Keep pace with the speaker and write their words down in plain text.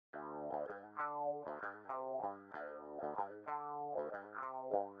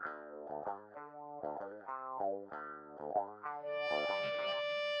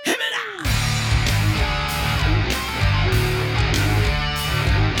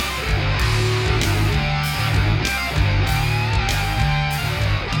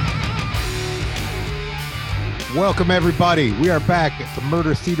Welcome, everybody. We are back at the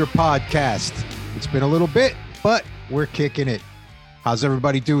Murder Theater Podcast. It's been a little bit, but we're kicking it. How's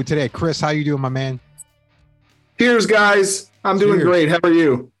everybody doing today? Chris, how you doing, my man? Cheers, guys. I'm doing great. How are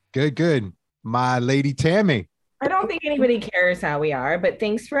you? Good, good. My lady Tammy. I don't think anybody cares how we are, but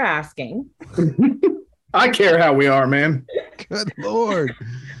thanks for asking. I care how we are, man. Good Lord.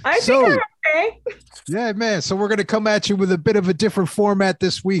 I think we're okay. Yeah, man. So we're going to come at you with a bit of a different format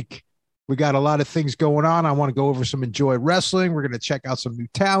this week. We got a lot of things going on. I want to go over some Enjoy Wrestling. We're going to check out some new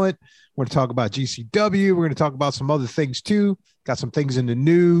talent. We're going to talk about GCW. We're going to talk about some other things too. Got some things in the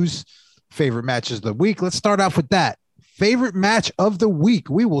news. Favorite matches of the week. Let's start off with that. Favorite match of the week.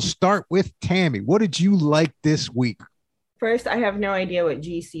 We will start with Tammy. What did you like this week? First, I have no idea what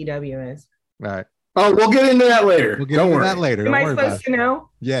GCW is. All right. Oh, we'll get into that later. We'll get into that later. Am I supposed to know?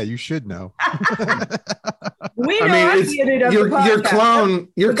 Yeah, you should know. We know. Your clone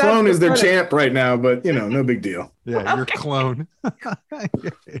is their champ right now, but no big deal. Yeah, okay. Your clone.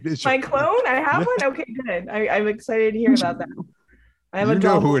 It is my clone? I have one? Okay, good. I'm excited to hear about that. I have you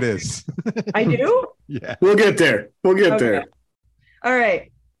know who it is. I do? Yeah. We'll get there. There. All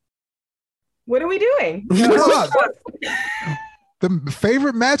right. What are we doing? The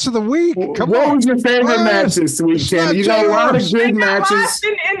favorite match of the week. What was your favorite match this week, Tammy? You got a lot of good matches.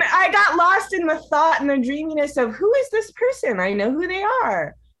 And I got lost in the thought and the dreaminess of who is this person? I know who they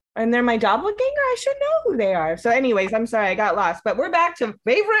are. And they're my doppelganger. I should know who they are. So anyways, I'm sorry I got lost. But we're back to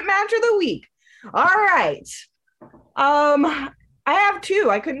favorite match of the week. All right. I have two.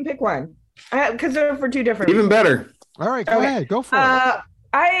 I couldn't pick one because they're for two different Even better. All right, go ahead. Go for it.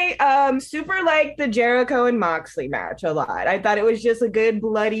 I super liked the Jericho and Moxley match a lot. I thought it was just a good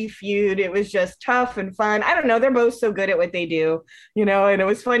bloody feud. It was just tough and fun. I don't know. They're both so good at what they do, and it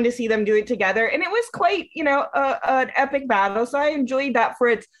was fun to see them do it together. And it was quite, an epic battle. So I enjoyed that for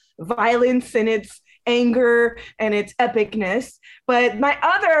its violence and its anger and its epicness. But my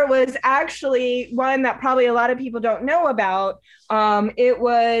other was actually one that probably a lot of people don't know about. It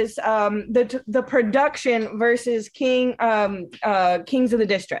was the production versus Kings of the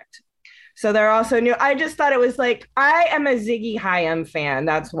District. So they're also new. I just thought it was like, I am a Ziggy Hayam fan.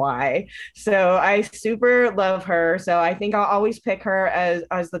 That's why. So I super love her. So I think I'll always pick her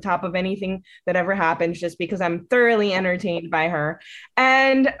as the top of anything that ever happens, just because I'm thoroughly entertained by her.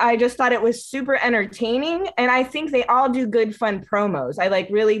 And I just thought it was super entertaining. And I think they all do good, fun promos. I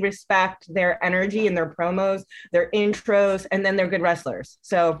really respect their energy and their promos, their intros, and then they're good wrestlers.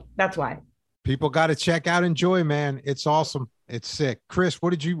 So that's why. People got to check out Enjoy, man. It's awesome. It's sick. Chris,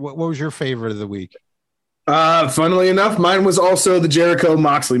 what was your favorite of the week? Funnily enough, mine was also the Jericho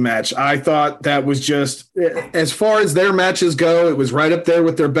Moxley match. I thought that was just, as far as their matches go, it was right up there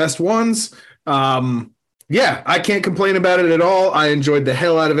with their best ones. Yeah, I can't complain about it at all. I enjoyed the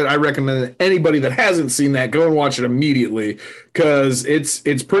hell out of it. I recommend anybody that hasn't seen that, go and watch it immediately, because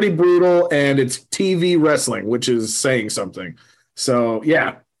it's pretty brutal and it's TV wrestling, which is saying something. So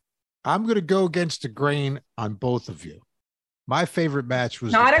yeah. I'm going to go against the grain on both of you. My favorite match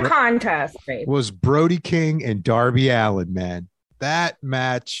was not a contest. Was Brody King and Darby Allin, man. That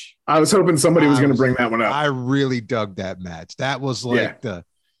match. I was hoping somebody was going to bring that one up. I really dug that match. That was like the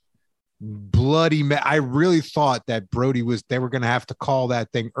bloody match. I really thought that they were going to have to call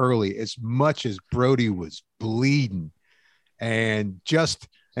that thing early, as much as Brody was bleeding. And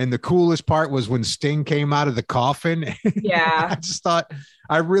the coolest part was when Sting came out of the coffin. Yeah.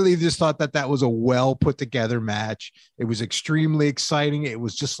 I really just thought that was a well put together match. It was extremely exciting. It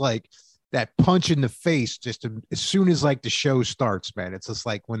was just like that punch in the face, just as soon as the show starts, man. It's just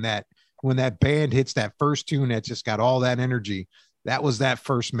like when that band hits that first tune, that's just got all that energy. That was that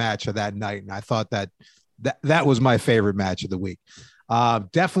first match of that night. And I thought that was my favorite match of the week.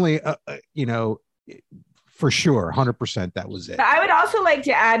 Definitely, for sure, 100%, that was it. I would also like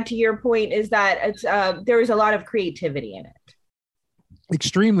to add to your point is that it's there was a lot of creativity in it.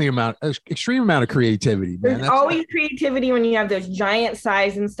 Extreme amount of creativity, man. There's always creativity when you have those giant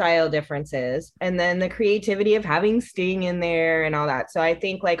size and style differences, and then the creativity of having Sting in there and all that. So I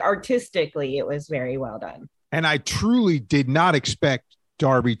think artistically, it was very well done. And I truly did not expect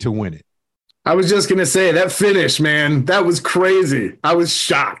Darby to win it. I was just gonna say that finish, man. That was crazy. I was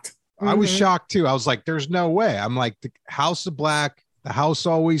shocked. I was shocked too. I was like, there's no way. I'm like, the House of Black, the house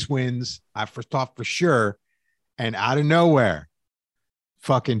always wins. I thought for sure. And out of nowhere,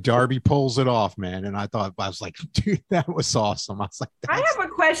 fucking Darby pulls it off, man. And I was like, dude, that was awesome. I was like, I have a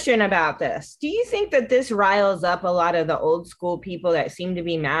question about this. Do you think that this riles up a lot of the old school people that seem to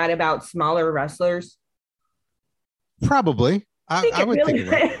be mad about smaller wrestlers? Probably. I would think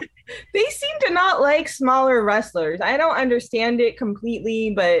that. They seem to not like smaller wrestlers. I don't understand it completely,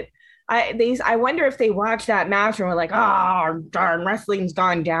 but I wonder if they watched that match and were like, oh darn, wrestling's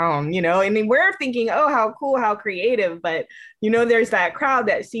gone down, and then we're thinking, oh, how cool, how creative, but there's that crowd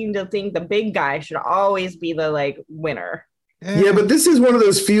that seemed to think the big guy should always be the like winner. Yeah, but this is one of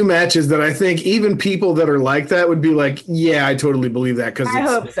those few matches that I think even people that are like that would be like, yeah, I totally believe that, because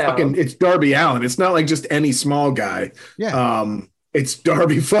it's Darby Allin. It's not like just any small guy. Yeah. It's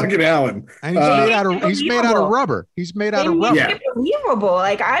Darby fucking Allin. And he's made out of rubber. He's made out of rubber. Yeah. Believable.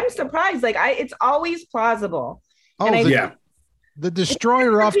 Like, I'm surprised. Like, it's always plausible. Oh, the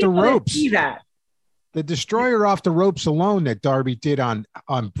destroyer off the ropes. See that. The destroyer off the ropes alone that Darby did on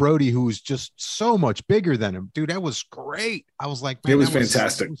Brody, who was just so much bigger than him. Dude, that was great. I was like, man, it was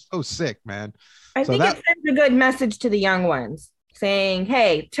fantastic. It was so sick, man. I think it sends a good message to the young ones saying,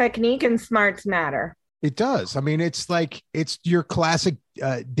 hey, technique and smarts matter. It does. I mean, it's your classic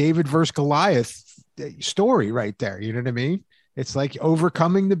David versus Goliath story right there. You know what I mean? It's like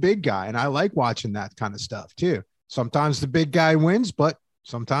overcoming the big guy. And I like watching that kind of stuff too. Sometimes the big guy wins, but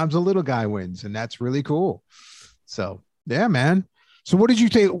sometimes the little guy wins. And that's really cool. So, yeah, man. So what did you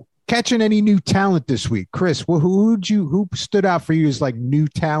take? Catching any new talent this week? Chris, who stood out for you as like new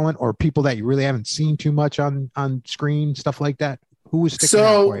talent or people that you really haven't seen too much on screen, stuff like that? Who was sticking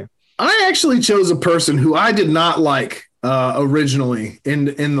out for you? I actually chose a person who I did not like originally in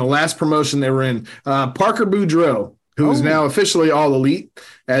the last promotion they were in, Parker Boudreaux, who is now officially All Elite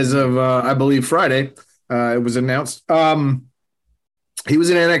as of, I believe, Friday. It was announced. He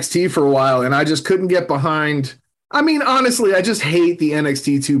was in NXT for a while, and I just couldn't get behind. I mean, honestly, I just hate the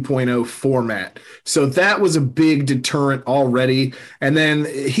NXT 2.0 format. So that was a big deterrent already. And then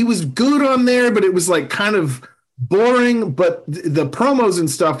he was good on there, but it was like kind of boring, but the promos and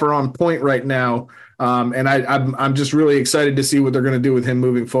stuff are on point right now. And I'm just really excited to see what they're going to do with him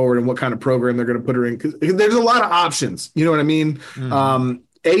moving forward and what kind of program they're going to put her in. Because there's a lot of options. You know what I mean? Mm-hmm.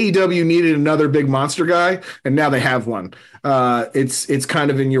 AEW needed another big monster guy, and now they have one. It's kind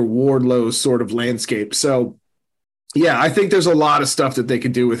of in your Wardlow sort of landscape. So, yeah, I think there's a lot of stuff that they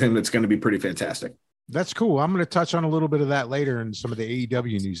could do with him that's going to be pretty fantastic. That's cool. I'm going to touch on a little bit of that later in some of the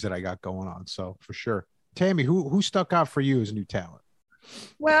AEW news that I got going on. So, for sure. Tammy, who stuck out for you as new talent?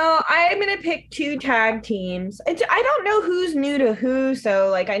 Well, I'm going to pick two tag teams. I don't know who's new to who, so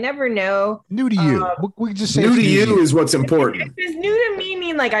like I never know. New to you. We just say new to you is what's important. Does new to me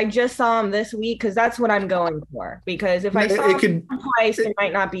mean like I just saw him this week? Because that's what I'm going for. Because if I saw him twice, it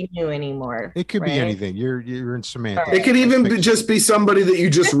might not be new anymore. It could be anything. You're in semantics. It could even just be somebody that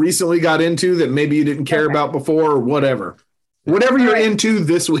you just recently got into that maybe you didn't care about before or whatever. Whatever you're into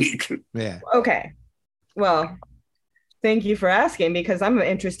this week. Yeah. Okay. Well, thank you for asking, because I'm an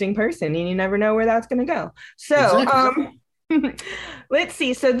interesting person and you never know where that's going to go. So exactly. Let's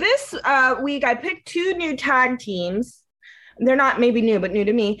see. So this week I picked two new tag teams. They're not maybe new, but new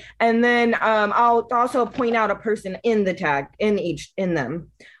to me. And then I'll also point out a person in the tag in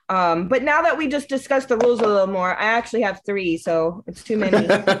them. But now that we just discussed the rules a little more, I actually have three, so it's too many.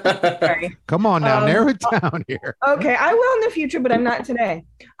 Sorry. Come on now, narrow it down here. Okay, I will in the future, but I'm not today.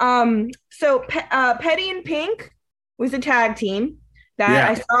 So Petty and Pink was a tag team that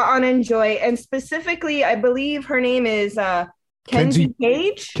I saw on Enjoy, and specifically, I believe her name is Kenzie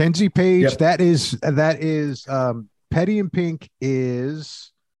Page. Kenzie Page. Yep. That is Petty and Pink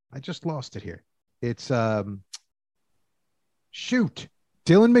is. I just lost it here. It's Dylan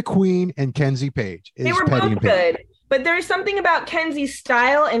McQueen and Kenzie Page. They were both good, but there's something about Kenzie's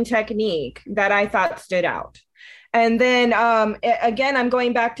style and technique that I thought stood out. And then again, I'm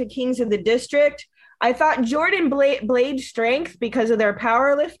going back to Kings of the District. I thought Jordan Blade's strength, because of their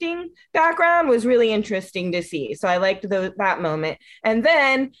powerlifting background, was really interesting to see. So I liked that moment. And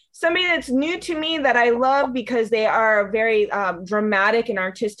then somebody that's new to me that I love because they are a very dramatic and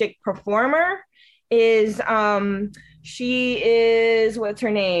artistic performer is she is, what's her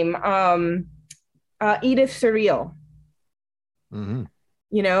name? Edith Surreal. Mm-hmm.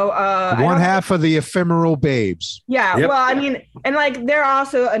 You know, one half of the Ephemeral Babes. Yeah. Yep. Well, I mean, and like they're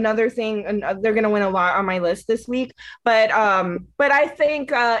also another thing, and they're going to win a lot on my list this week. But I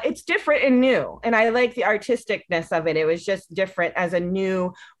think it's different and new, and I like the artisticness of it. It was just different as a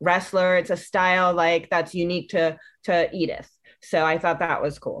new wrestler. It's a style like that's unique to Edith. So I thought that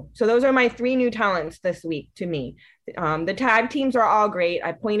was cool. So those are my three new talents this week to me. The tag teams are all great.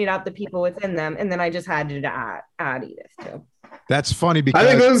 I pointed out the people within them, and then I just had to add Edith too. That's funny because I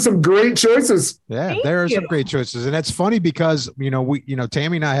think those are some great choices. Yeah, there are some great choices. And that's funny because,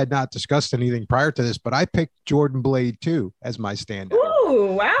 Tammy and I had not discussed anything prior to this, but I picked Jordan Blade too as my standout.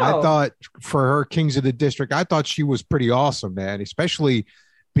 Ooh, wow. I thought for her Kings of the District, I thought she was pretty awesome, man, especially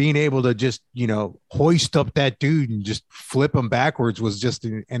being able to just, hoist up that dude and just flip him backwards was just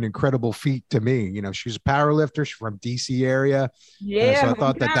an incredible feat to me. She's a power lifter. She's from DC area. Yeah. So I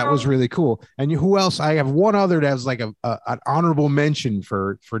thought that was really cool. And who else? I have one other that was like an honorable mention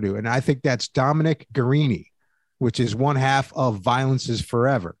for new. And I think that's Dominic Garrini, which is one half of Violence is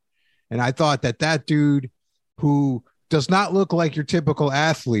Forever. And I thought that dude, who does not look like your typical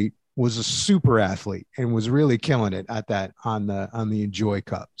athlete, was a super athlete and was really killing it at that on the Enjoy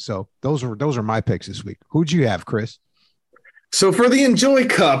Cup. So those are my picks this week. Who'd you have, Chris? So for the Enjoy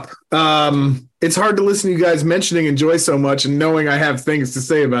Cup, it's hard to listen to you guys mentioning Enjoy so much and knowing I have things to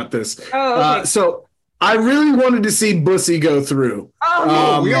say about this. Oh, okay. So I really wanted to see Bussy go through.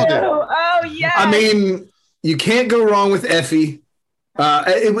 Oh, we all did. Oh, yeah. I mean, you can't go wrong with Effie.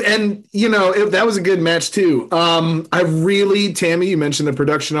 That was a good match too. Tammy, you mentioned the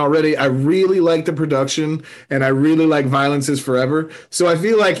production already. I really like the production, and I really like Violence is Forever. So I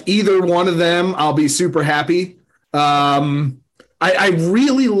feel like either one of them, I'll be super happy. I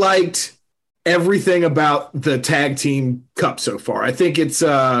really liked everything about the tag team cup so far. I think it's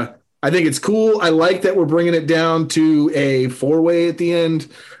cool. I like that we're bringing it down to a 4-way at the end.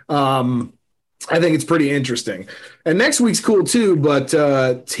 I think it's pretty interesting. And next week's cool too, but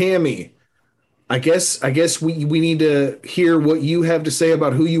Tammy, I guess we need to hear what you have to say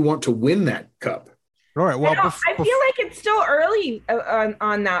about who you want to win that cup. All right. Well, I feel like it's still early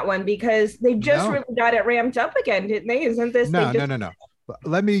on that one because they just really got it ramped up again, didn't they? Isn't this? No.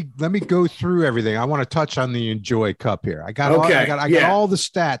 Let me go through everything. I want to touch on the Enjoy Cup here. I got all the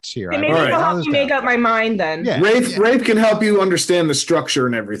stats here. Maybe it'll help me make up my mind then. Yeah. Rafe can help you understand the structure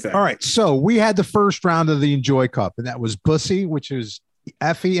and everything. All right. So we had the first round of the Enjoy Cup, and that was Bussy, which is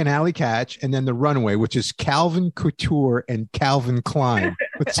Effie and Allie Katch, and then the Runaway, which is Calvin Couture and Calvin Klein.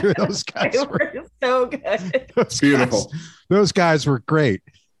 Those guys were so good. Beautiful. Those guys were great.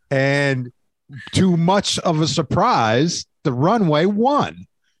 And too much of a surprise, the Runway won,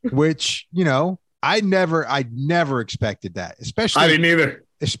 which, I never expected that, especially I didn't either.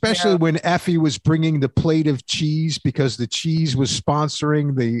 Especially when Effie was bringing the plate of cheese because the cheese was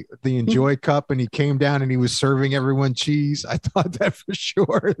sponsoring the Enjoy Cup, and he came down and he was serving everyone cheese. I thought that for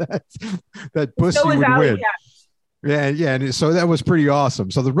sure that Bussy would win. Yeah. And so that was pretty awesome.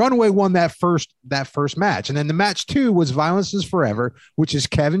 So the Runaway won that first match. And then the match 2 was Violence is Forever, which is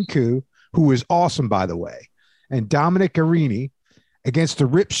Kevin Koo, who is awesome, by the way, and Dominic Garrini against the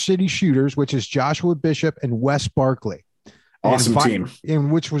Rip City Shooters, which is Joshua Bishop and Wes Barkley. Awesome team.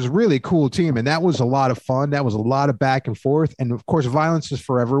 And which was a really cool team. And that was a lot of fun. That was a lot of back and forth. And of course, Violence is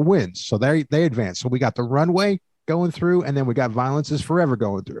Forever wins. So they advanced. So we got the Runway going through, and then we got Violence is Forever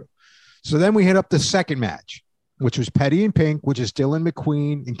going through. So then we hit up the second match, which was Petty and Pink, which is Dylan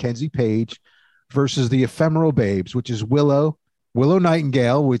McQueen and Kenzie Page, versus the Ephemeral Babes, which is Willow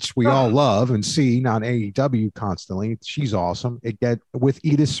Nightingale, which we all love and see on AEW constantly. She's awesome. With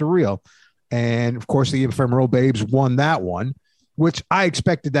Edith Surreal. And of course, the Ephemeral Babes won that one, which I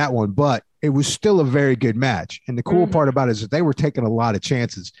expected that one, but it was still a very good match. And the cool part about it is that they were taking a lot of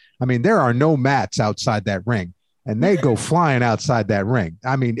chances. I mean, there are no mats outside that ring, and they go flying outside that ring.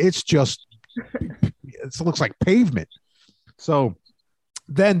 I mean, it looks like pavement. So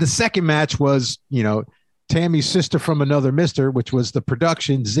then the second match was, Tammy's sister from another mister, which was the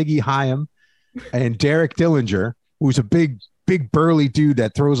production, Ziggy Hyam and Derek Dillinger, who's a big burly dude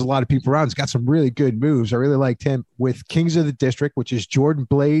that throws a lot of people around. He's got some really good moves. I really liked him, with Kings of the District, which is Jordan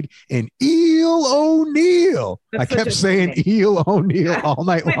Blade and Eel O'Neill. I kept saying Eel O'Neill all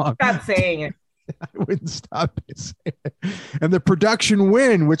night long. Stop saying it. I wouldn't stop saying it. And the production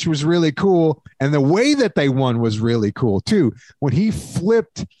win, which was really cool. And the way that they won was really cool too. When he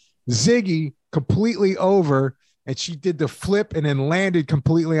flipped Ziggy completely over, and she did the flip and then landed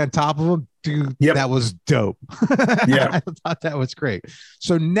completely on top of him. Dude, That was dope. Yeah. I thought that was great.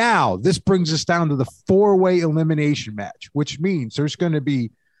 So now this brings us down to the 4-way elimination match, which means there's going to be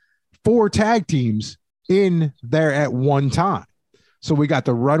 4 tag teams in there at one time. So we got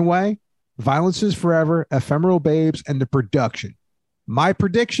the Runway, Violence is Forever, Ephemeral Babes, and the production. My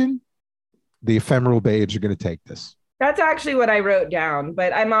prediction, the Ephemeral Babes are going to take this. That's actually what I wrote down,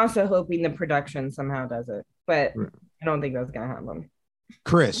 but I'm also hoping the production somehow does it. But I don't think that's going to happen.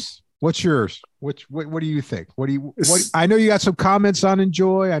 Chris, what's yours? What do you think? I know you got some comments on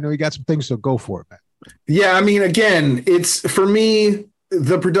Enjoy. I know you got some things, so go for it, man. Yeah, I mean, again, it's for me,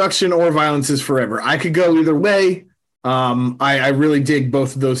 the production or Violence is Forever. I could go either way. I really dig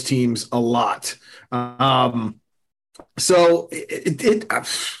both of those teams a lot. So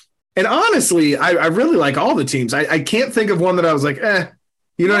and honestly, I really like all the teams. I can't think of one that I was like,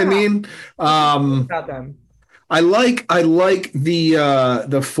 you know what I mean? About them. I like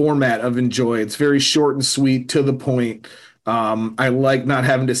the format of Enjoy. It's very short and sweet, to the point. I like not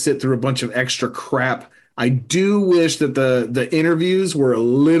having to sit through a bunch of extra crap. I do wish that the interviews were a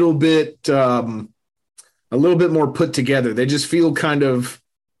little bit more put together. They just feel kind of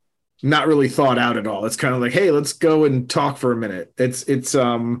not really thought out at all. It's kind of like, hey, let's go and talk for a minute. It's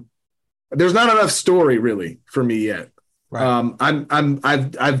there's not enough story really for me yet. Right.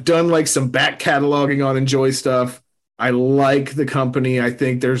 I've done like some back cataloging on Enjoy stuff. I like the company. I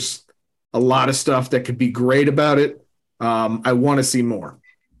think there's a lot of stuff that could be great about it. I want to see more.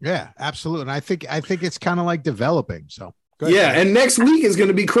 Yeah, absolutely. And I think it's kind of like developing. So good. Yeah, and next week is going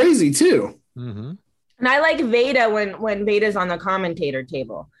to be crazy too. Mm-hmm. And I like Veda when Veda's on the commentator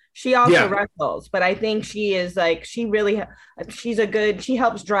table. She also wrestles, but I think she is like she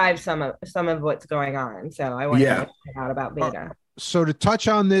helps drive some of what's going on. So I want to find out about Veda. So to touch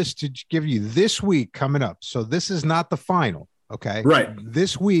on this, to give you this week coming up. So this is not the final. Okay. Right.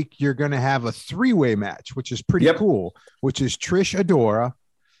 This week, you're going to have a 3-way match, which is pretty cool, which is Trish Adora,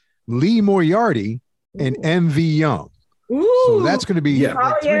 Lee Moriarty, and MV Young. Ooh, so that's going to be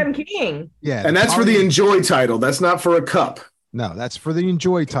King. Yeah. And that's for the Enjoy title. That's not for a cup. No, that's for the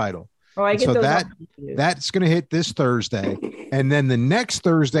Enjoy title. Oh, I get so those that's going to hit this Thursday. And then the next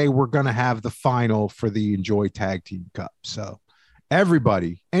Thursday, we're going to have the final for the Enjoy Tag Team Cup. So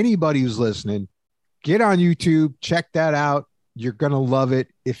anybody who's listening, get on YouTube, check that out. You're going to love it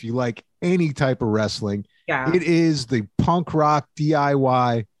if you like any type of wrestling. Yeah. It is the punk rock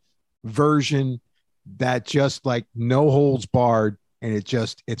DIY version that just like no holds barred. And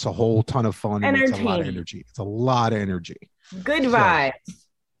it's a whole ton of fun. And it's a lot of energy. It's a lot of energy. Good vibes.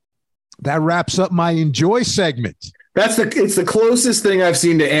 That wraps up my Enjoy segment. It's the closest thing I've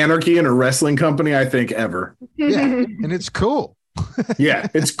seen to anarchy in a wrestling company, I think, ever. Yeah. And it's cool. Yeah,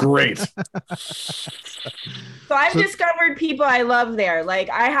 it's great. So I've discovered people I love there. Like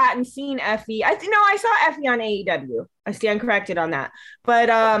I hadn't seen Effie. I saw Effie on AEW. I stand corrected on that. But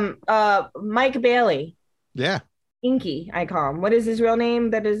Mike Bailey. Yeah. Inky, I call him. What is his real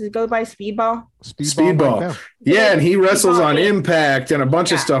name? That is go by Speedball. Speedball. Yeah, and he wrestles on Impact and a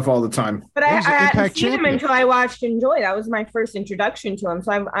bunch of stuff all the time. But I hadn't seen him until I watched Enjoy. That was my first introduction to him.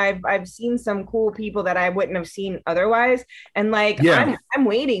 So I've seen some cool people that I wouldn't have seen otherwise. And I'm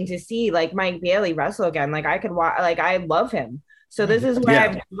waiting to see like Mike Bailey wrestle again. Like I could watch. Like I love him. So this is where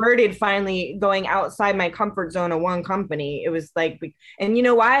I've converted finally going outside my comfort zone of one company. It was like, and you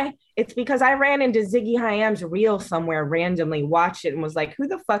know why? It's because I ran into Ziggy Hyam's reel somewhere randomly, watched it and was like, who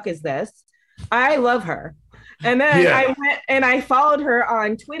the fuck is this? I love her. And then I went and I followed her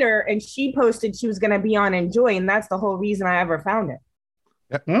on Twitter and she posted she was going to be on Enjoy. And that's the whole reason I ever found it.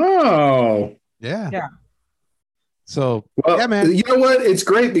 Yep. Oh, yeah. Yeah. So, man. You know what? It's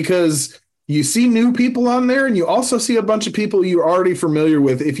great because you see new people on there and you also see a bunch of people you're already familiar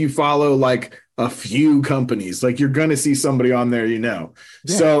with. If you follow like a few companies, like you're going to see somebody on there,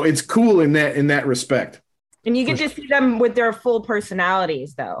 so it's cool in that respect. And you get to see them with their full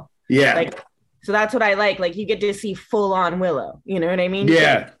personalities though. Yeah. So that's what I like. Like you get to see full on Willow, you know what I mean?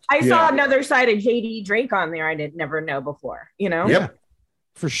 Yeah. I saw another side of JD Drake on there. I did never know before, Yep. Yeah,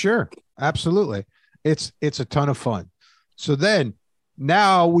 for sure. Absolutely. It's a ton of fun. So then,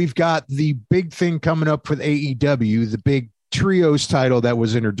 now we've got the big thing coming up with AEW, the big trios title that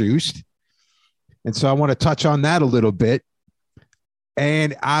was introduced. And so I want to touch on that a little bit.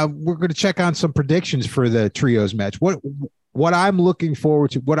 And we're going to check on some predictions for the trios match. What I'm looking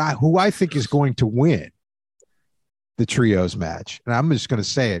forward to, who I think is going to win the trios match. And I'm just going to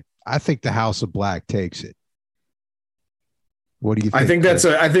say it. I think the House of Black takes it. What do you think?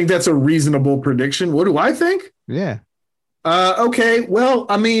 I think that's a reasonable prediction. What do I think? Yeah. Okay. Well,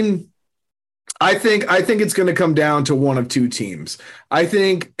 I mean, I think it's going to come down to one of two teams. I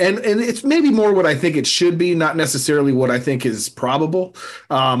think, and it's maybe more what I think it should be, not necessarily what I think is probable.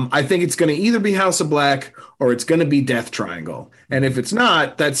 I think it's going to either be House of Black or it's going to be Death Triangle. And if it's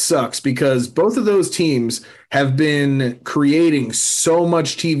not, that sucks because both of those teams have been creating so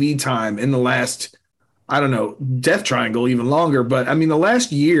much TV time in the last, I don't know, Death Triangle even longer, but I mean, the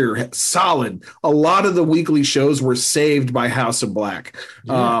last year, solid. A lot of the weekly shows were saved by House of Black.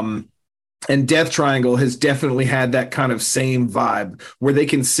 Yeah. And Death Triangle has definitely had that kind of same vibe where they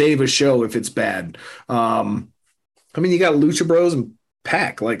can save a show if it's bad. I mean, you got Lucha Bros and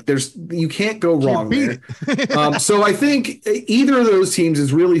Pac. Like, you can't go wrong there. So I think either of those teams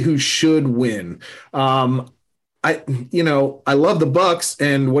is really who should win. I love the Bucks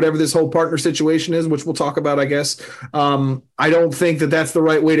and whatever this whole partner situation is, which we'll talk about, I guess. I don't think that that's the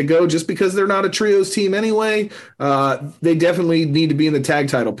right way to go just because they're not a trios team anyway. They definitely need to be in the tag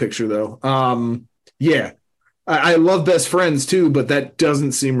title picture though. I love best friends too, but that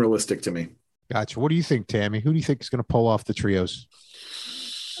doesn't seem realistic to me. Gotcha. What do you think, Tammy? Who do you think is going to pull off the trios?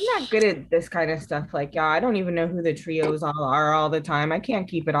 I'm not good at this kind of stuff. Like, yeah, I don't even know who the trios all are all the time. I can't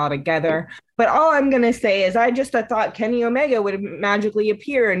keep it all together. But all I'm gonna say is, I thought Kenny Omega would magically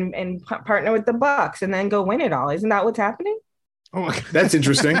appear and partner with the Bucks and then go win it all. Isn't that what's happening? Oh, that's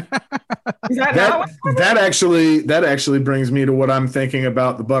interesting. Is that that actually brings me to what I'm thinking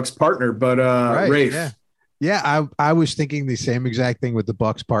about the Bucks partner. But right, Rafe, yeah, I was thinking the same exact thing with the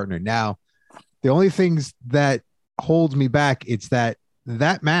Bucks partner. Now, the only things that holds me back, it's that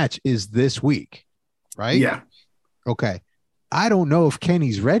match is this week, right? Yeah. Okay. I don't know if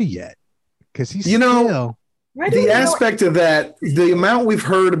Kenny's ready yet, because he's the aspect of that, the amount we've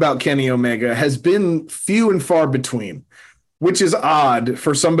heard about Kenny Omega has been few and far between, which is odd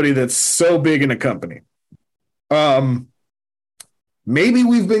for somebody that's so big in a company. Maybe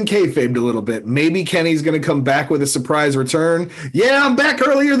we've been kayfabed a little bit. Maybe Kenny's going to come back with a surprise return. Yeah, I'm back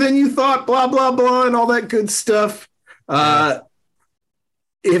earlier than you thought, blah, blah, blah, and all that good stuff.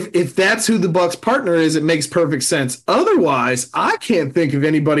 If that's who the Bucks partner is, it makes perfect sense. Otherwise, I can't think of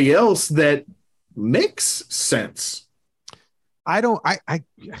anybody else that makes sense. I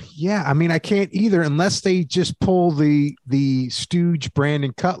can't either, unless they just pull the stooge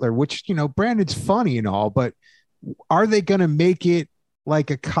Brandon Cutler, which, Brandon's funny and all, but are they going to make it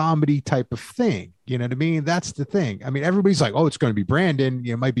like a comedy type of thing? You know what I mean? That's the thing. I mean, everybody's like, oh, it's going to be Brandon.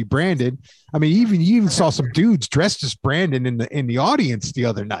 It might be Brandon. I mean, you even saw some dudes dressed as Brandon in the audience the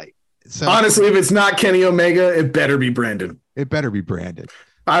other night. So honestly, if it's not Kenny Omega, it better be Brandon. It better be Brandon.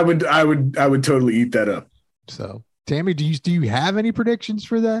 I would totally eat that up. So, Tammy, do you have any predictions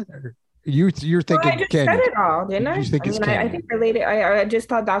for that? Or you're thinking I just Kenny? said it all, didn't I? I think related. I just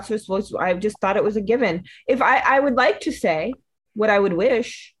thought that's just I just thought it was a given. If I would like to say what I would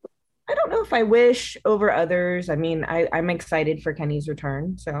wish. I don't know if I wish over others. I mean, I'm excited for Kenny's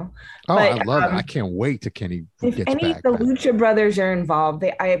return. So, I love it. I can't wait till Kenny gets back. If any of the Lucha Brothers are involved,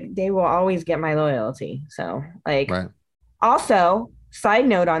 they will always get my loyalty. So, right. Also, side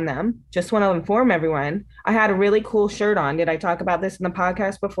note on them, just want to inform everyone, I had a really cool shirt on. Did I talk about this in the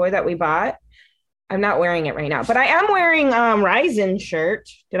podcast before that we bought? I'm not wearing it right now, but I am wearing Ryzen shirt.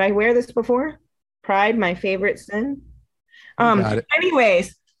 Did I wear this before? Pride, my favorite sin.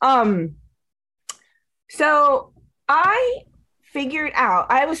 Anyways, so I figured out,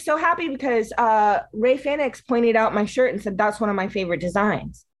 I was so happy because Ray Phoenix pointed out my shirt and said, that's one of my favorite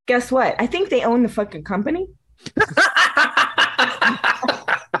designs. Guess what? I think they own the fucking company.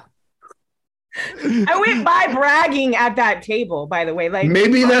 I went by bragging at that table, by the way. Like,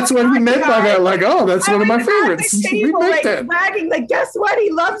 maybe that's what he meant by that. Like, oh, that's one of my favorites. Table, bragging, like, guess what? He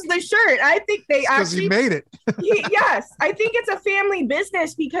loves the shirt. I think they actually he made it. Yes, I think it's a family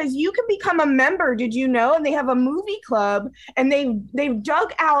business because you can become a member. Did you know? And they have a movie club, and they've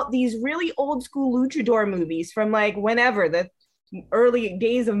dug out these really old school luchador movies from like whenever, the early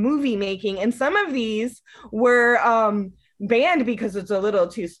days of movie making, and some of these were banned because it's a little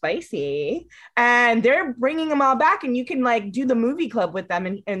too spicy, and they're bringing them all back, and you can like do the movie club with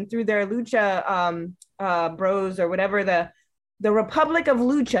them and through their lucha bros or whatever, the Republic of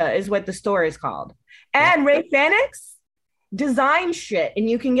Lucha is what the store is called. And Ray Phoenix design shit, and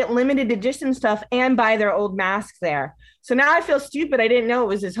you can get limited edition stuff and buy their old masks there. So now I feel stupid. I didn't know it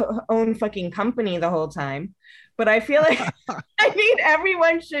was his own fucking company the whole time. But I feel like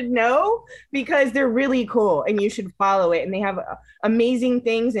everyone should know because they're really cool and you should follow it. And they have amazing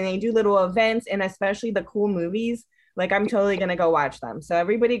things and they do little events, and especially the cool movies. Like, I'm totally going to go watch them. So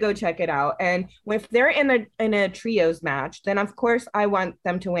everybody go check it out. And if they're in a trios match, then of course I want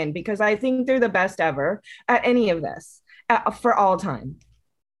them to win because I think they're the best ever at any of this for all time.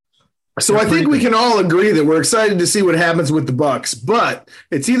 So I think we can all agree that we're excited to see what happens with the Bucks, but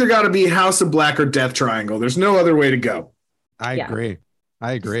it's either got to be House of Black or Death Triangle. There's no other way to go. I agree.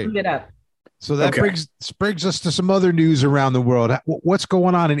 Sum it up. So that brings us to some other news around the world. What's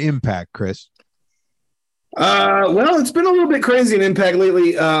going on in Impact, Chris? Well, it's been a little bit crazy in Impact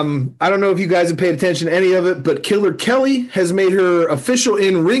lately. I don't know if you guys have paid attention to any of it, but Killer Kelly has made her official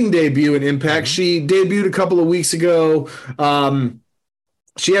in-ring debut in Impact. Mm-hmm. She debuted a couple of weeks ago.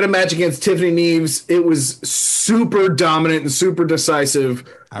 She had a match against Tiffany Neves. It was super dominant and super decisive.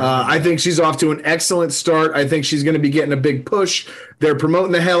 I think she's off to an excellent start. I think she's going to be getting a big push. They're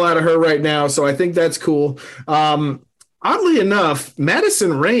promoting the hell out of her right now, so I think that's cool. Oddly enough,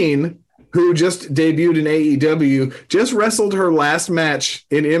 Madison Rayne, who just debuted in AEW, just wrestled her last match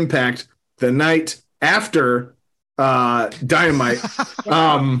in Impact the night after Dynamite.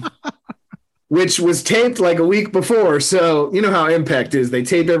 which was taped like a week before. So you know how Impact is. They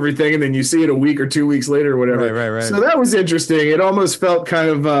tape everything and then you see it a week or 2 weeks later or whatever. Right. So that was interesting. It almost felt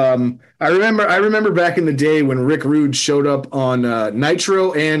kind of I remember back in the day when Rick Rude showed up on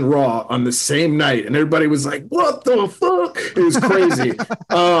Nitro and Raw on the same night and everybody was like, what the fuck? It was crazy.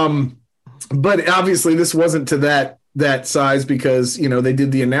 But obviously this wasn't to that size because, you know, they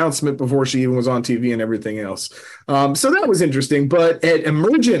did the announcement before she even was on TV and everything else. So that was interesting. But at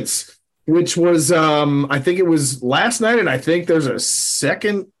Emergence, which was, I think it was last night, and I think there's a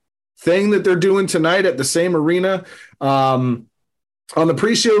second thing that they're doing tonight at the same arena. On the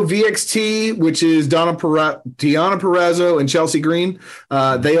pre-show, VXT, which is Deanna Purrazzo and Chelsea Green,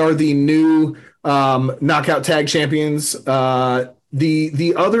 they are the new Knockout Tag Champions.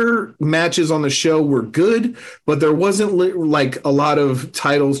 The other matches on the show were good, but there wasn't like a lot of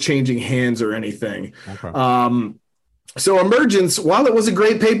titles changing hands or anything. Okay. So Emergence, while it was a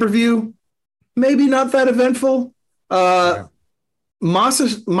great pay-per-view, maybe not that eventful. Masha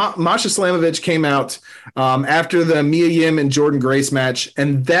Slamovich came out after the Mia Yim and Jordan Grace match,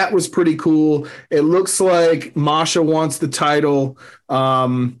 and that was pretty cool. It looks like Masha wants the title,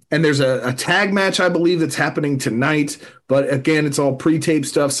 and there's a tag match, I believe, that's happening tonight. But again, it's all pre-tape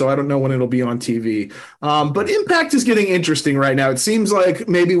stuff, so I don't know when it'll be on TV. But Impact is getting interesting right now. It seems like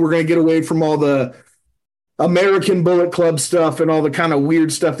maybe we're going to get away from all the American Bullet Club stuff and all the kind of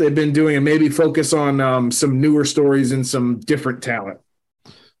weird stuff they've been doing and maybe focus on some newer stories and some different talent.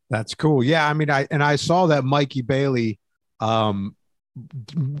 That's cool. Yeah. I mean, I saw that Mikey Bailey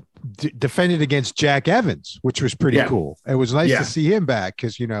defended against Jack Evans, which was pretty cool. It was nice to see him back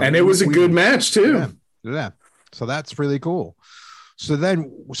because, you know, and it was a good match too. Yeah. So that's really cool. So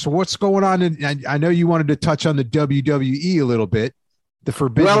what's going on? I know you wanted to touch on the WWE a little bit. The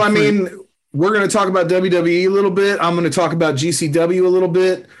Forbidden. Well, I mean, we're going to talk about WWE a little bit. I'm going to talk about GCW a little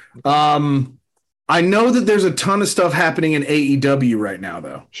bit. I know that there's a ton of stuff happening in AEW right now,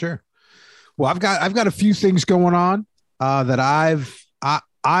 though. Sure. Well, I've got a few things going on that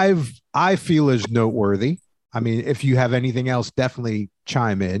I feel is noteworthy. I mean, if you have anything else, definitely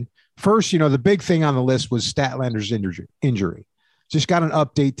chime in. First, you know, the big thing on the list was Statlander's injury. Just got an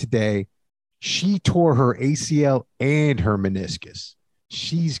update today. She tore her ACL and her meniscus.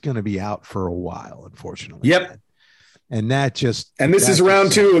 She's going to be out for a while, unfortunately. Yep. And this is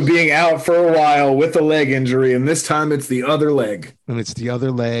round 2 of being out for a while with a leg injury. And this time it's the other leg. And it's the other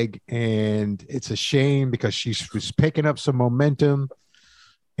leg. And it's a shame because she was picking up some momentum.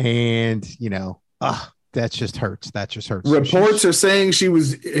 And, you know, that just hurts. That just hurts. Reports are saying she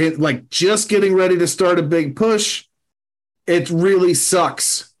was like just getting ready to start a big push. It really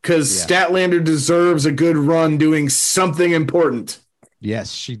sucks because Statlander deserves a good run doing something important.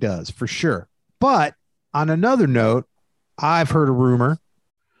 Yes, she does, for sure. But on another note, I've heard a rumor,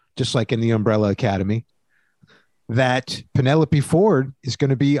 just like in the Umbrella Academy, that Penelope Ford is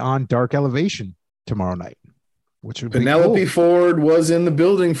going to be on Dark Elevation tomorrow night, which would Penelope be cool. Ford was in the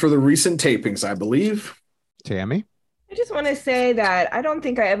building for the recent tapings, I believe. Tammy? I just want to say that I don't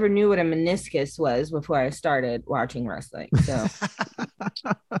think I ever knew what a meniscus was before I started watching wrestling. So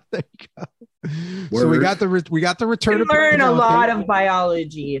there you go. So we got the return. You learn a lot of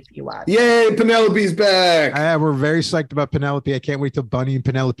biology if you watch. Yay, Penelope's back. We're very psyched about Penelope. I can't wait till Bunny and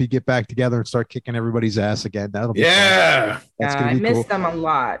Penelope get back together and start kicking everybody's ass again. That'll be fun. I miss them a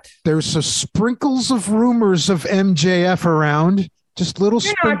lot. There's some sprinkles of rumors of MJF around. Just little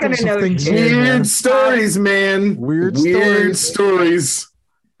sprinkles of things. Weird stories, man. Weird stories.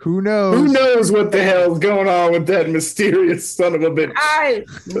 Who knows? Who knows what the hell's going on with that mysterious son of a bitch? I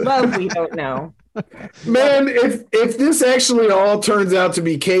love we don't know. Man, if this actually all turns out to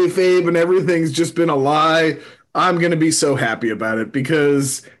be kayfabe and everything's just been a lie, I'm going to be so happy about it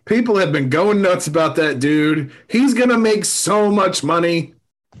because people have been going nuts about that dude. He's going to make so much money.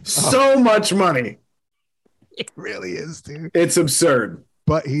 So much money. It really is, dude. It's absurd.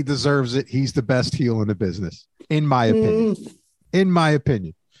 But he deserves it. He's the best heel in the business, in my opinion. In my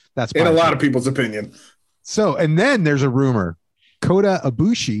opinion. That's in a lot of people's opinion. So, and then there's a rumor. Kota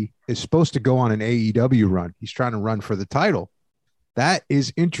Ibushi is supposed to go on an AEW run. He's trying to run for the title. That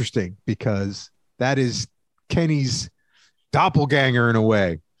is interesting because that is Kenny's doppelganger in a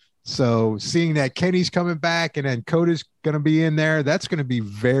way. So seeing that Kenny's coming back and then Kota's going to be in there, that's going to be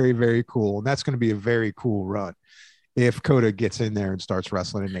very, very cool. And that's going to be a very cool run if Kota gets in there and starts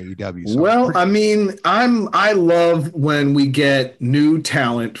wrestling in AEW. So I mean, I love when we get new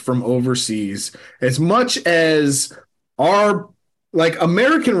talent from overseas as much as our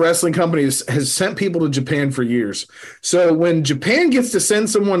American wrestling companies has sent people to Japan for years. So when Japan gets to send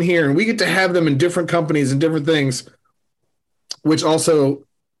someone here and we get to have them in different companies and different things, which also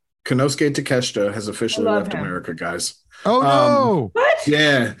Konosuke Takeshita has officially I love left him. America, guys. Oh no. What?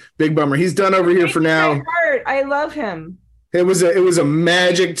 Yeah, big bummer. He's done over here for now. Heart. I love him. It was a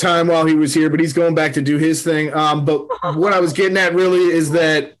magic time while he was here, but he's going back to do his thing. But what I was getting at really is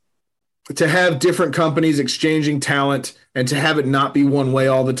that to have different companies exchanging talent and to have it not be one way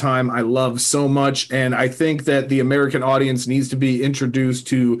all the time, I love so much. And I think that the American audience needs to be introduced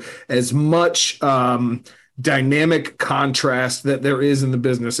to as much dynamic contrast that there is in the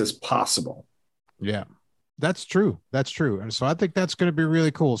business as possible. Yeah. That's true. That's true. And so I think that's going to be really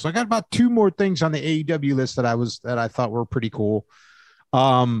cool. So I got about 2 more things on the AEW list that I thought were pretty cool.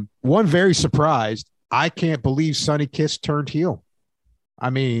 One, very surprised. I can't believe Sonny Kiss turned heel. I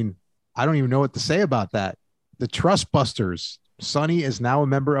mean, I don't even know what to say about that. The Trust Busters. Sonny is now a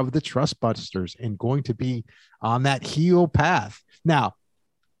member of the Trust Busters and going to be on that heel path. Now,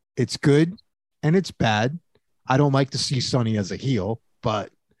 it's good and it's bad. I don't like to see Sonny as a heel,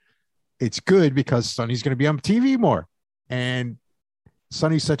 but it's good because Sonny's going to be on TV more. And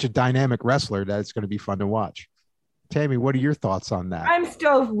Sonny's such a dynamic wrestler that it's going to be fun to watch. Tammy, what are your thoughts on that? I'm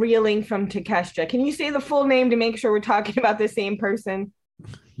still reeling from Takeshita. Can you say the full name to make sure we're talking about the same person?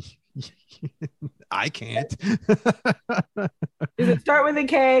 I can't. Does it start with a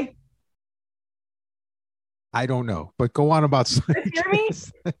K? I don't know, but go on about Sonny. Hear me?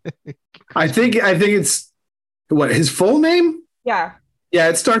 I think it's what, his full name? Yeah. Yeah,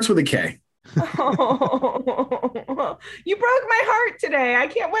 it starts with a K. Oh, you broke my heart today. I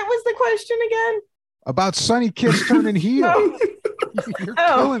can't. What was the question again? About Sonny Kiss turning heel. Oh. You're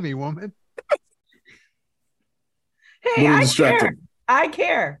killing me, woman. Hey, Little I distracted. care. I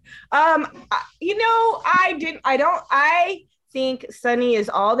care. I think Sonny is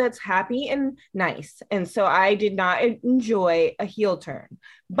all that's happy and nice. And so I did not enjoy a heel turn.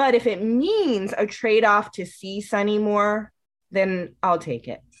 But if it means a trade-off to see Sonny more, then I'll take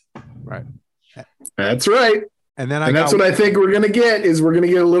it. Right. That's right. And that's what I think we're going to get is we're going to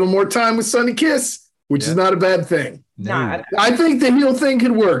get a little more time with Sonny Kiss, which is not a bad thing. No. I think the heel thing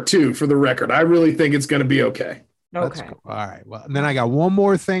could work too, for the record. I really think it's going to be okay. Okay. Cool. All right. Well, and then I got one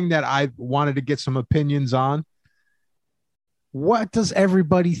more thing that I wanted to get some opinions on. What does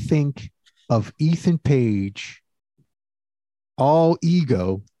everybody think of Ethan Page, all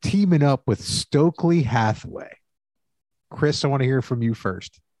ego, teaming up with Stokely Hathaway? Chris, I want to hear from you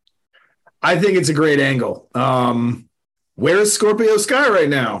first. I think it's a great angle. Where is Scorpio Sky right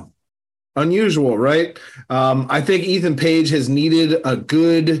now? Unusual, right? I think Ethan Page has needed a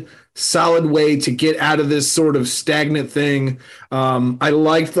good, solid way to get out of this sort of stagnant thing. I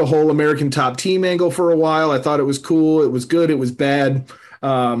liked the whole American Top Team angle for a while. I thought it was cool. It was good. It was bad.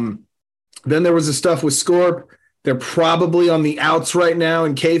 Then there was the stuff with Scorp. They're probably on the outs right now,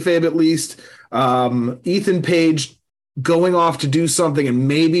 in kayfabe at least. Ethan Page going off to do something and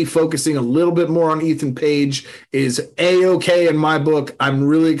maybe focusing a little bit more on Ethan Page is A-okay in my book. I'm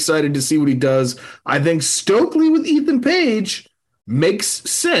really excited to see what he does. I think Stokely with Ethan Page makes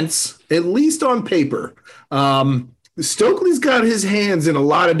sense, at least on paper. Stokely's got his hands in a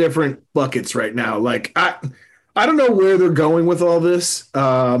lot of different buckets right now. Like, I don't know where they're going with all this.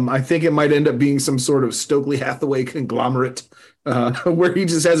 I think it might end up being some sort of Stokely Hathaway conglomerate where he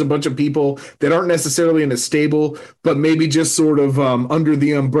just has a bunch of people that aren't necessarily in a stable, but maybe just sort of under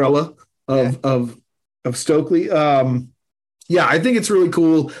the umbrella of Stokely. Yeah, I think it's really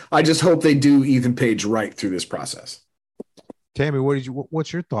cool. I just hope they do Ethan Page right through this process. Tammy,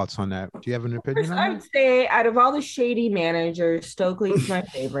 what's your thoughts on that? Do you have an opinion on I that? would say out of all the shady managers, Stokely's my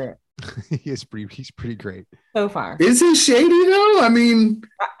favorite he's pretty great so far. Is he shady though? I mean,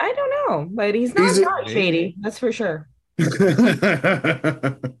 I don't know, but he's not shady. That's for sure. That's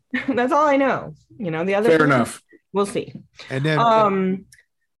all I know. The other fair enough. We'll see. And then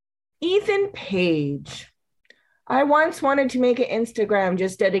Ethan Page. I once wanted to make an Instagram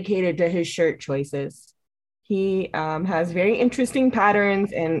just dedicated to his shirt choices. He has very interesting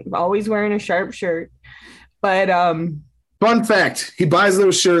patterns and always wearing a sharp shirt. But fun fact, he buys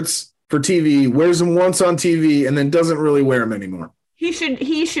those shirts for TV, wears them once on TV, and then doesn't really wear them anymore. He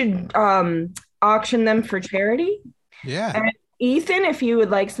should auction them for charity. Yeah. And Ethan, if you would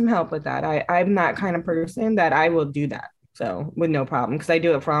like some help with that, I'm that kind of person that I will do that. So with no problem, because I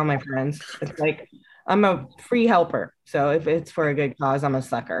do it for all my friends. It's like I'm a free helper. So if it's for a good cause, I'm a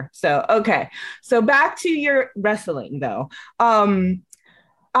sucker. So, okay. So back to your wrestling though.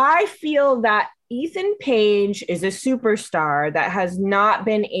 I feel that Ethan Page is a superstar that has not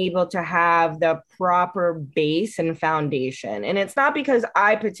been able to have the proper base and foundation. And it's not because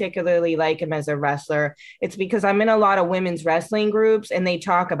I particularly like him as a wrestler. It's because I'm in a lot of women's wrestling groups and they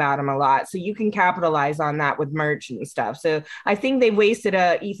talk about him a lot. So you can capitalize on that with merch and stuff. So I think they wasted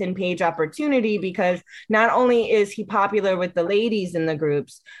a Ethan Page opportunity because not only is he popular with the ladies in the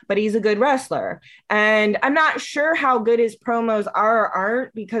groups, but he's a good wrestler. And I'm not sure how good his promos are or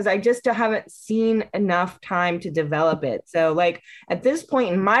aren't because I just haven't seen enough time to develop it. So like at this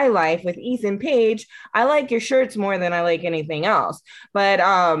point in my life with Ethan Page, I like your shirts more than I like anything else. But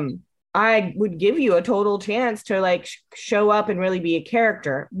I would give you a total chance to like show up and really be a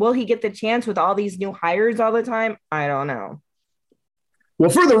character. Will he get the chance with all these new hires all the time? I don't know. Well,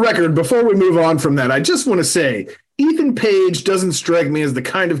 for the record, before we move on from that, I just want to say Ethan Page doesn't strike me as the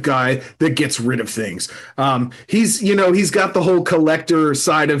kind of guy that gets rid of things. He's got the whole collector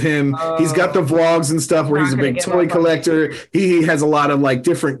side of him. He's got the vlogs and stuff where he's a big toy collector. He has a lot of like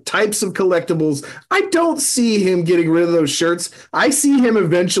different types of collectibles. I don't see him getting rid of those shirts. I see him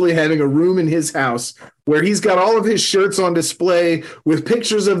eventually having a room in his house where he's got all of his shirts on display with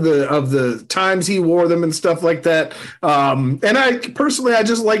pictures of the times he wore them and stuff like that. And I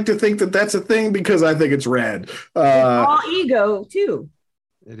just like to think that that's a thing because I think it's rad. All ego too.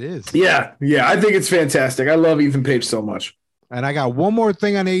 It is. Yeah. I think it's fantastic. I love Ethan Page so much. And I got one more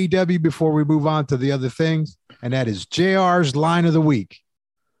thing on AEW before we move on to the other things, and that is JR's line of the week.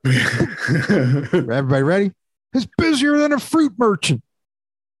 Everybody ready? It's busier than a fruit merchant.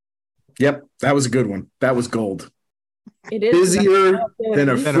 Yep, that was a good one. That was gold. It is busier than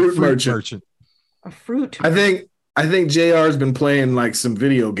a fruit merchant. A fruit. I think JR's been playing like some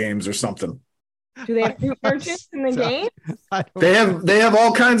video games or something. Do they have fruit merchants in the game? They have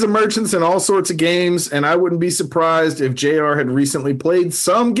all kinds of merchants and all sorts of games, and I wouldn't be surprised if JR had recently played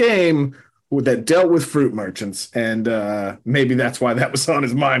some game that dealt with fruit merchants, and maybe that's why that was on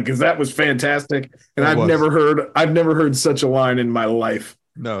his mind because that was fantastic. And I've never heard such a line in my life.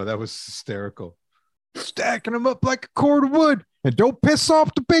 No, that was hysterical. Stacking them up like a cord of wood, and don't piss off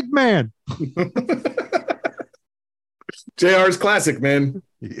the big man. JR's classic, man.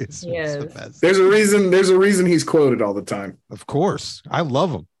 He is. The best. There's a reason he's quoted all the time. Of course. I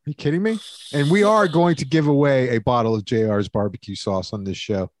love him. Are you kidding me? And we are going to give away a bottle of JR's barbecue sauce on this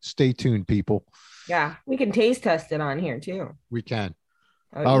show. Stay tuned, people. Yeah, we can taste test it on here too. We can.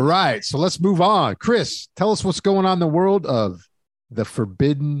 All right. So let's move on. Chris, tell us what's going on in the world of the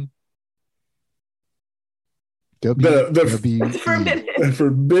forbidden the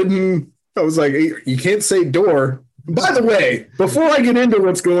forbidden. I was like, you can't say door. By the way, before I get into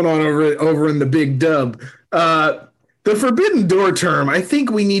what's going on over in the big dub, the forbidden door term, I think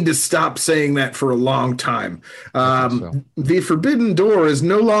we need to stop saying that for a long time. The forbidden door is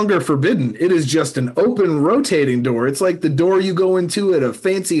no longer forbidden. It is just an open rotating door. It's like the door you go into at a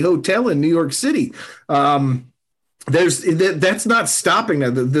fancy hotel in New York City. That's not stopping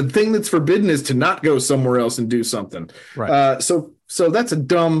that. The thing that's forbidden is to not go somewhere else and do something. Right. So that's a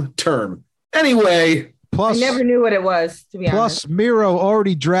dumb term. Anyway. Plus, I never knew what it was, to be honest. Plus, Miro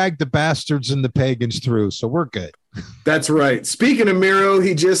already dragged the bastards and the pagans through, so we're good. That's right. Speaking of Miro,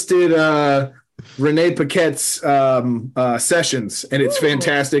 he just did Renee Paquette's sessions, and it's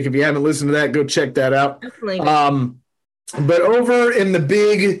fantastic. If you haven't listened to that, go check that out. But over in the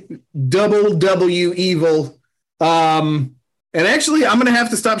big double W evil, and actually, I'm going to have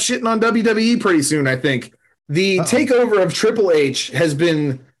to stop shitting on WWE pretty soon, I think. The takeover of Triple H has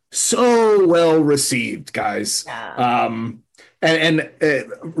been so well received, guys. And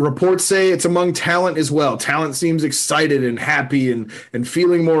reports say it's among talent as well. Talent seems excited and happy and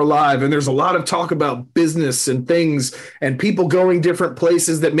feeling more alive. And there's a lot of talk about business and things and people going different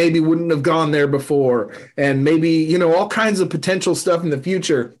places that maybe wouldn't have gone there before. And maybe, all kinds of potential stuff in the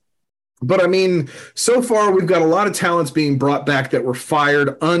future. But I mean, so far, we've got a lot of talents being brought back that were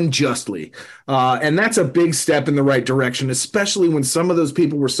fired unjustly. And that's a big step in the right direction, especially when some of those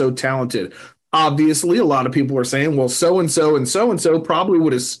people were so talented. Obviously, a lot of people are saying, well, so-and-so and so-and-so probably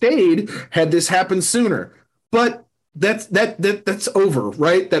would have stayed had this happened sooner. But that's over,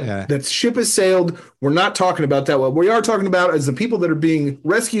 right? That ship has sailed. We're not talking about that. What we are talking about is the people that are being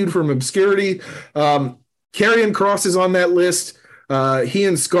rescued from obscurity. Karrion Kross is on that list. He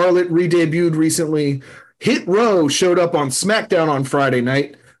and Scarlett re-debuted recently. Hit Row showed up on SmackDown on Friday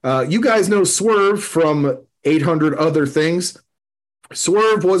night. You guys know Swerve from 800 Other Things.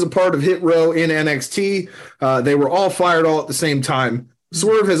 Swerve was a part of Hit Row in NXT. They were all fired all at the same time.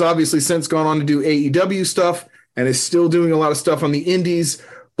 Swerve has obviously since gone on to do AEW stuff and is still doing a lot of stuff on the indies.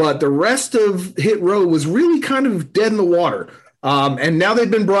 But the rest of Hit Row was really kind of dead in the water. And now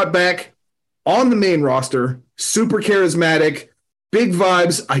they've been brought back on the main roster, super charismatic. Big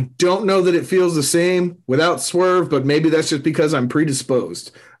vibes. I don't know that it feels the same without Swerve, but maybe that's just because I'm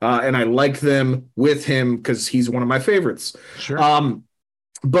predisposed. And I like them with him because he's one of my favorites. Sure.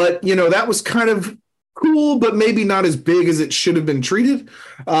 But, that was kind of cool, but maybe not as big as it should have been treated.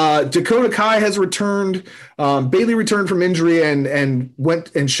 Dakota Kai has returned. Bailey returned from injury and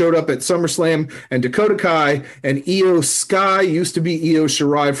went and showed up at SummerSlam. And Dakota Kai and Io Sky, used to be Io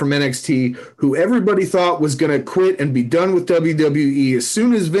Shirai from NXT, who everybody thought was going to quit and be done with WWE. As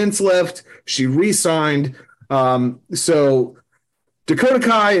soon as Vince left, she re-signed. So Dakota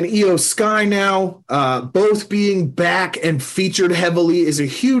Kai and Io Sky now, both being back and featured heavily, is a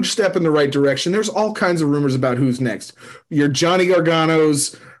huge step in the right direction. There's all kinds of rumors about who's next. Your Johnny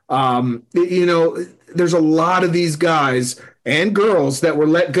Garganos, there's a lot of these guys and girls that were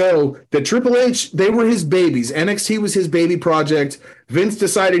let go. That Triple H, they were his babies. NXT was his baby project. Vince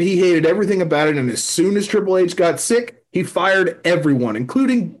decided he hated everything about it, and as soon as Triple H got sick, he fired everyone,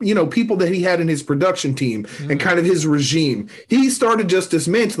 including, people that he had in his production team and kind of his regime. He started just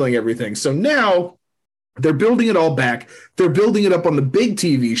dismantling everything. So now they're building it all back. They're building it up on the big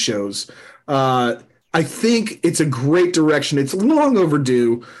TV shows. I think it's a great direction. It's long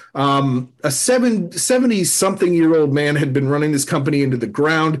overdue. A 70-something-year-old man had been running this company into the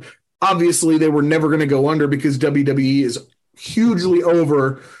ground. Obviously, they were never going to go under because WWE is hugely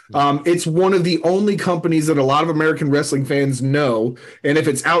over. It's one of the only companies that a lot of American wrestling fans know. And if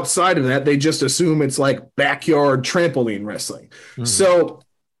it's outside of that, they just assume it's like backyard trampoline wrestling. Mm-hmm. So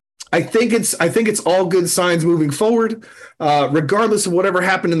I think it's all good signs moving forward. Regardless of whatever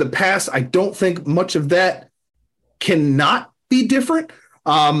happened in the past, I don't think much of that cannot be different.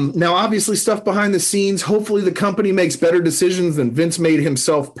 Now, obviously, stuff behind the scenes. Hopefully the company makes better decisions than Vince made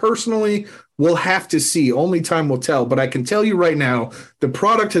himself personally. We'll have to see. Only time will tell. But I can tell you right now, the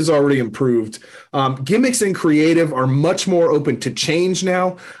product has already improved. Gimmicks and creative are much more open to change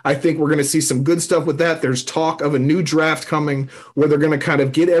now. I think we're going to see some good stuff with that. There's talk of a new draft coming where they're going to kind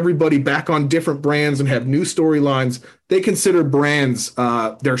of get everybody back on different brands and have new storylines. They consider brands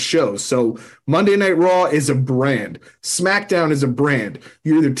their shows. So Monday Night Raw is a brand. SmackDown is a brand.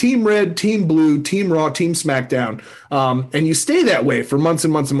 You're either Team Red, Team Blue, Team Raw, Team SmackDown. And you stay that way for months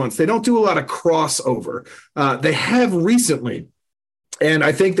and months and months. They don't do a lot of crossover. They have recently. And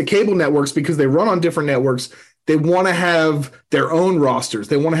I think the cable networks, because they run on different networks, they want to have their own rosters.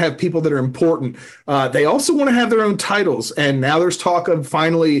 They want to have people that are important. They also want to have their own titles. And now there's talk of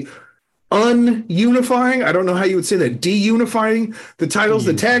finally ununifying. I don't know how you would say that. De-unifying the titles.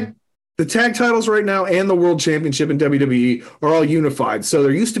 The tag titles right now and the World Championship in WWE are all unified. So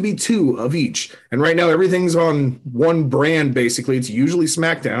there used to be two of each. And right now everything's on one brand, basically. It's usually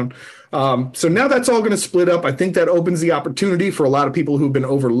SmackDown. So now that's all going to split up. I think that opens the opportunity for a lot of people who've been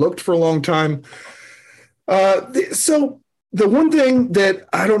overlooked for a long time. So the one thing that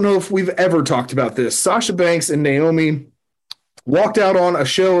I don't know if we've ever talked about this, Sasha Banks and Naomi walked out on a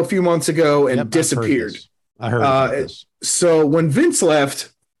show a few months ago and disappeared. I heard this. So when Vince left,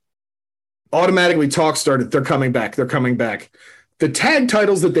 automatically talk started. They're coming back. They're coming back. The tag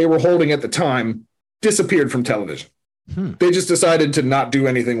titles that they were holding at the time disappeared from television. They just decided to not do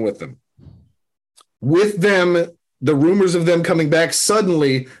anything with them. With them, the rumors of them coming back,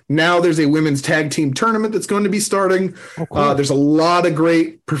 suddenly now there's a women's tag team tournament that's going to be starting. Oh, cool. There's a lot of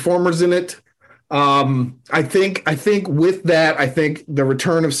great performers in it. I think with that, I think the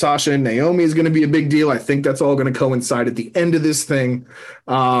return of Sasha and Naomi is going to be a big deal. I think that's all going to coincide at the end of this thing.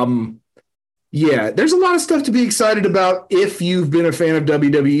 Yeah, there's a lot of stuff to be excited about if you've been a fan of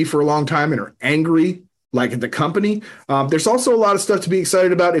WWE for a long time and are angry like the company. There's also a lot of stuff to be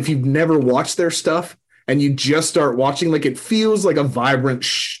excited about if you've never watched their stuff and you just start watching. Like, it feels like a vibrant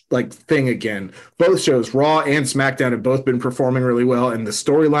thing again. Both shows, Raw and SmackDown, have both been performing really well, and the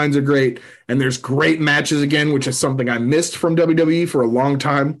storylines are great, and there's great matches again, which is something I missed from WWE for a long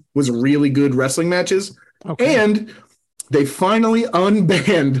time, was really good wrestling matches. Okay. And they finally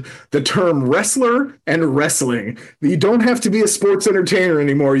unbanned the term wrestler and wrestling. You don't have to be a sports entertainer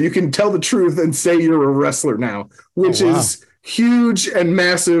anymore. You can tell the truth and say you're a wrestler now, which is huge and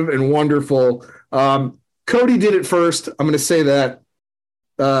massive and wonderful. Cody did it first. I'm going to say that.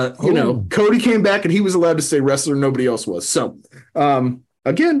 Cody came back and he was allowed to say wrestler. Nobody else was. So,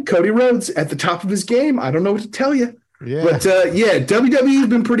 again, Cody Rhodes at the top of his game. I don't know what to tell you. Yeah. But WWE has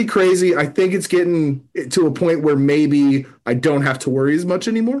been pretty crazy. I think it's getting to a point where maybe I don't have to worry as much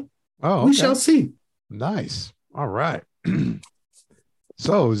anymore. Oh, okay. We shall see. Nice. All right.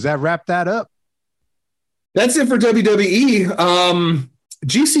 So does that wrap that up? That's it for WWE.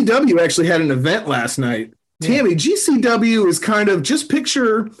 GCW actually had an event last night. Yeah. Tammy, GCW is kind of, just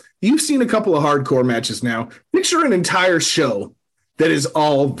picture, you've seen a couple of hardcore matches now. Picture an entire show that is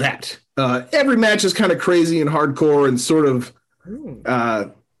all that. Every match is kind of crazy and hardcore and sort of,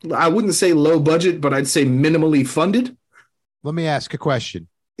 I wouldn't say low budget, but I'd say minimally funded. Let me ask a question.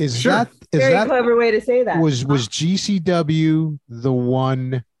 Is Sure. that Very clever way to say that. was GCW the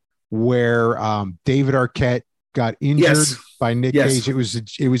one where David Arquette got injured Yes. by Nick Yes. Cage?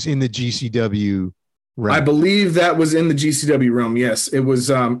 It was in the GCW realm. I believe that was in the GCW realm. Yes, it was.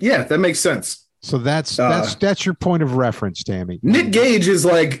 Yeah, that makes sense. So that's your point of reference, Tammy. Nick Gage is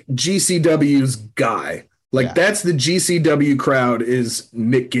like GCW's guy. Like Yeah. that's the GCW crowd is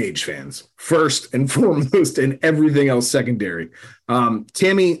Nick Gage fans first and foremost, and everything else secondary.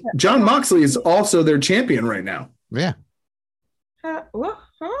 Tammy, John Moxley is also their champion right now. Yeah. What?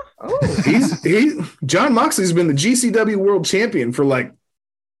 Huh? Oh. John Moxley's been the GCW world champion for like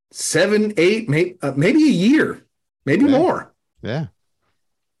 7, 8, maybe a year, maybe more. Yeah.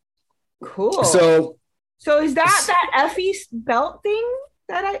 Cool. So is that Effie belt thing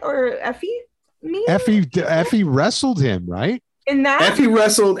or Effie? Me? Effie wrestled him, right? In that Effie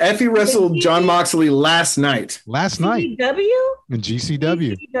wrestled John Moxley last night. GCW? In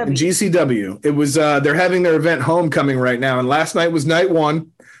GCW. In GCW. It was they're having their event Homecoming right now, and last night was night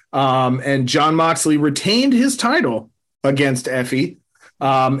one. And John Moxley retained his title against Effie.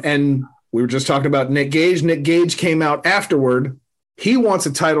 And we were just talking about Nick Gage. Nick Gage came out afterward. He wants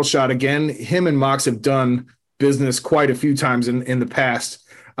a title shot again. Him and Mox have done business quite a few times in the past.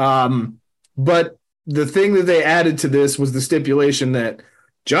 But the thing that they added to this was the stipulation that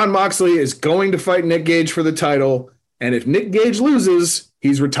John Moxley is going to fight Nick Gage for the title. And if Nick Gage loses,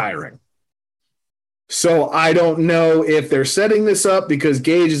 he's retiring. So I don't know if they're setting this up because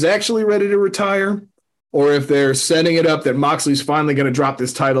Gage is actually ready to retire, or if they're setting it up that Moxley's finally going to drop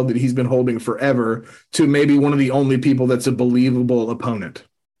this title that he's been holding forever to maybe one of the only people that's a believable opponent.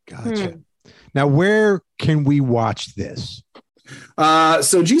 Gotcha. Now, where can we watch this?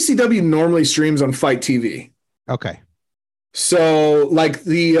 So GCW normally streams on Fight TV. Okay. So like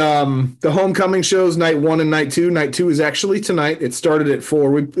the Homecoming shows, night 1 and night 2. Night 2 is actually tonight. It started at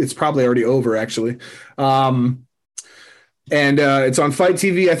 4. It's probably already over actually. And it's on Fight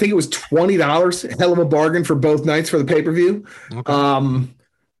TV. I think it was $20. Hell of a bargain for both nights for the pay-per-view. Okay.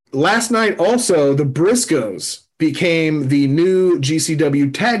 Last night also, the Briscoes became the new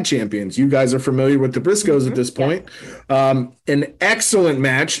GCW tag champions. You guys are familiar with the Briscoes at this point. An excellent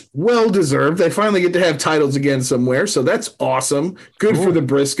match, well-deserved. They finally get to have titles again somewhere, so that's awesome. Good for the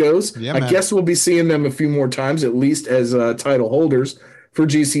Briscoes. Yeah, I guess we'll be seeing them a few more times, at least as title holders for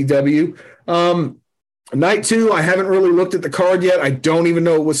GCW. Night 2, I haven't really looked at the card yet. I don't even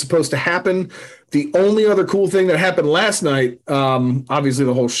know what was supposed to happen. The only other cool thing that happened last night, obviously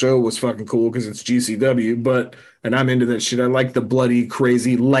the whole show was fucking cool because it's GCW, and I'm into that shit. I like the bloody,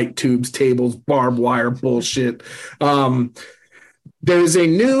 crazy light tubes, tables, barbed wire bullshit. There's a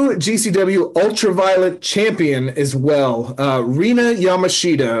new GCW Ultraviolet champion as well. Rina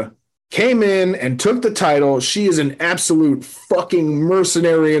Yamashita came in and took the title. She is an absolute fucking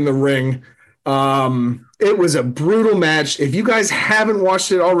mercenary in the ring. It was a brutal match. If you guys haven't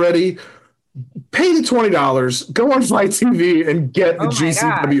watched it already, pay the $20, go on Fight TV and get the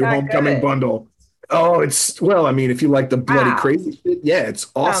GCW Homecoming bundle. Oh, if you like the bloody crazy shit, yeah, it's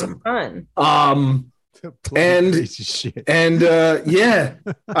awesome. Fun. Crazy shit. Yeah,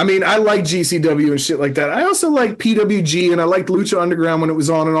 I mean, I like GCW and shit like that. I also like PWG and I liked Lucha Underground when it was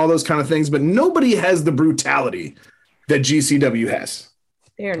on and all those kind of things, but nobody has the brutality that GCW has.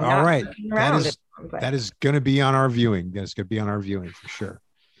 They're not All right. around That is going to be on our viewing. That's going to be on our viewing for sure.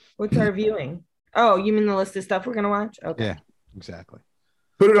 What's our viewing? Oh, you mean the list of stuff we're going to watch? Okay. Yeah, exactly.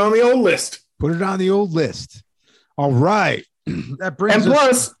 Put it on the old list. Put it on the old list. All right. That brings And us.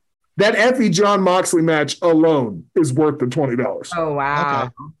 plus, that Effie John Moxley match alone is worth the $20. Oh, wow.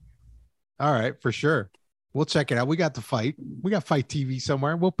 Okay. All right, for sure. We'll check it out. We got the fight. We got Fight TV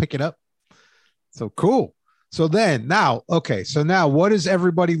somewhere. We'll pick it up. So cool. So now, what is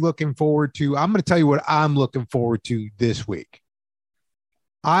everybody looking forward to? I'm going to tell you what I'm looking forward to this week.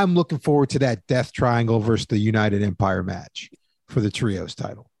 I'm looking forward to that Death Triangle versus the United Empire match for the Trios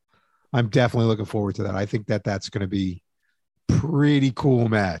title. I'm definitely looking forward to that. I think that's going to be pretty cool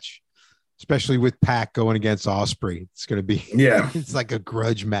match, especially with Pac going against Ospreay. It's going to be, it's like a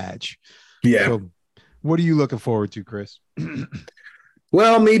grudge match. Yeah. So what are you looking forward to, Chris?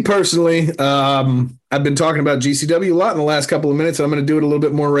 Well, me personally, I've been talking about GCW a lot in the last couple of minutes. I'm going to do it a little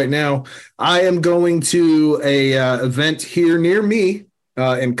bit more right now. I am going to a event here near me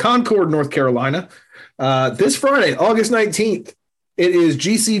in Concord, North Carolina, this Friday, August 19th. It is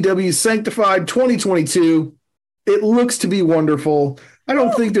GCW Sanctified 2022. It looks to be wonderful. I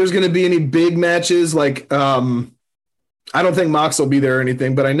don't think there's going to be any big matches like I don't think Mox will be there or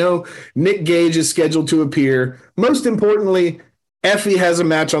anything, but I know Nick Gage is scheduled to appear. Most importantly, Effie has a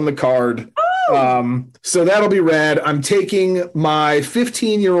match on the card. So that'll be rad. I'm taking my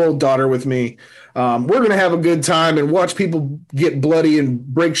 15-year-old daughter with me. We're going to have a good time and watch people get bloody and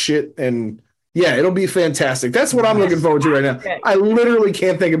break shit. And yeah, it'll be fantastic. That's what I'm looking forward to right now. I literally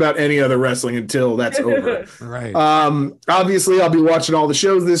can't think about any other wrestling until that's over. Right. Obviously, I'll be watching all the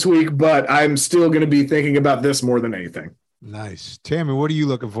shows this week, but I'm still going to be thinking about this more than anything. Nice. Tammy, what are you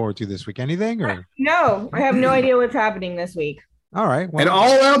looking forward to this week? Anything? Or No, I have no idea what's happening this week. all right. Well, And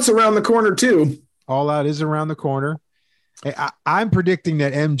All Out's around the corner, too. All Out is around the corner. Hey, I'm predicting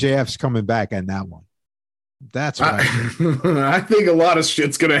that MJF's coming back on that one. That's what I think a lot of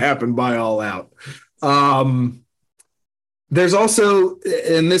shit's going to happen by All Out. There's also,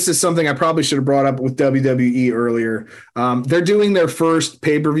 and this is something I probably should have brought up with WWE earlier. They're doing their first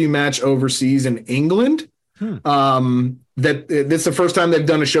pay-per-view match overseas in England. That's the first time they've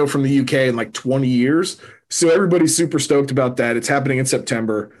done a show from the UK in like 20 years. So everybody's super stoked about that. It's happening in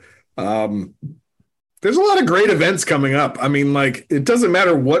September. There's a lot of great events coming up. I mean, like, it doesn't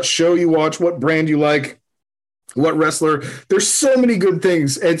matter what show you watch, what brand you like, what wrestler. There's so many good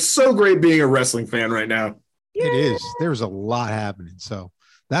things. It's so great being a wrestling fan right now. it is. There's a lot happening. So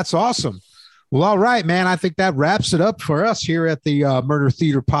that's awesome. Well, all right, man. I think that wraps it up for us here at the Murder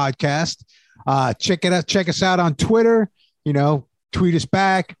Theater podcast. Check it out. Check us out on Twitter. Tweet us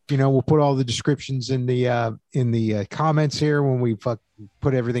back. We'll put all the descriptions in the comments here when we put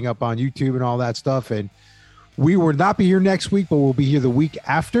everything up on YouTube and all that stuff. And we will not be here next week, but we'll be here the week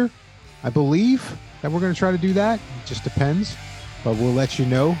after. I believe that we're going to try to do that. It just depends, but we'll let you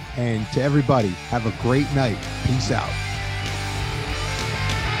know. And to everybody, have a great night. Peace out.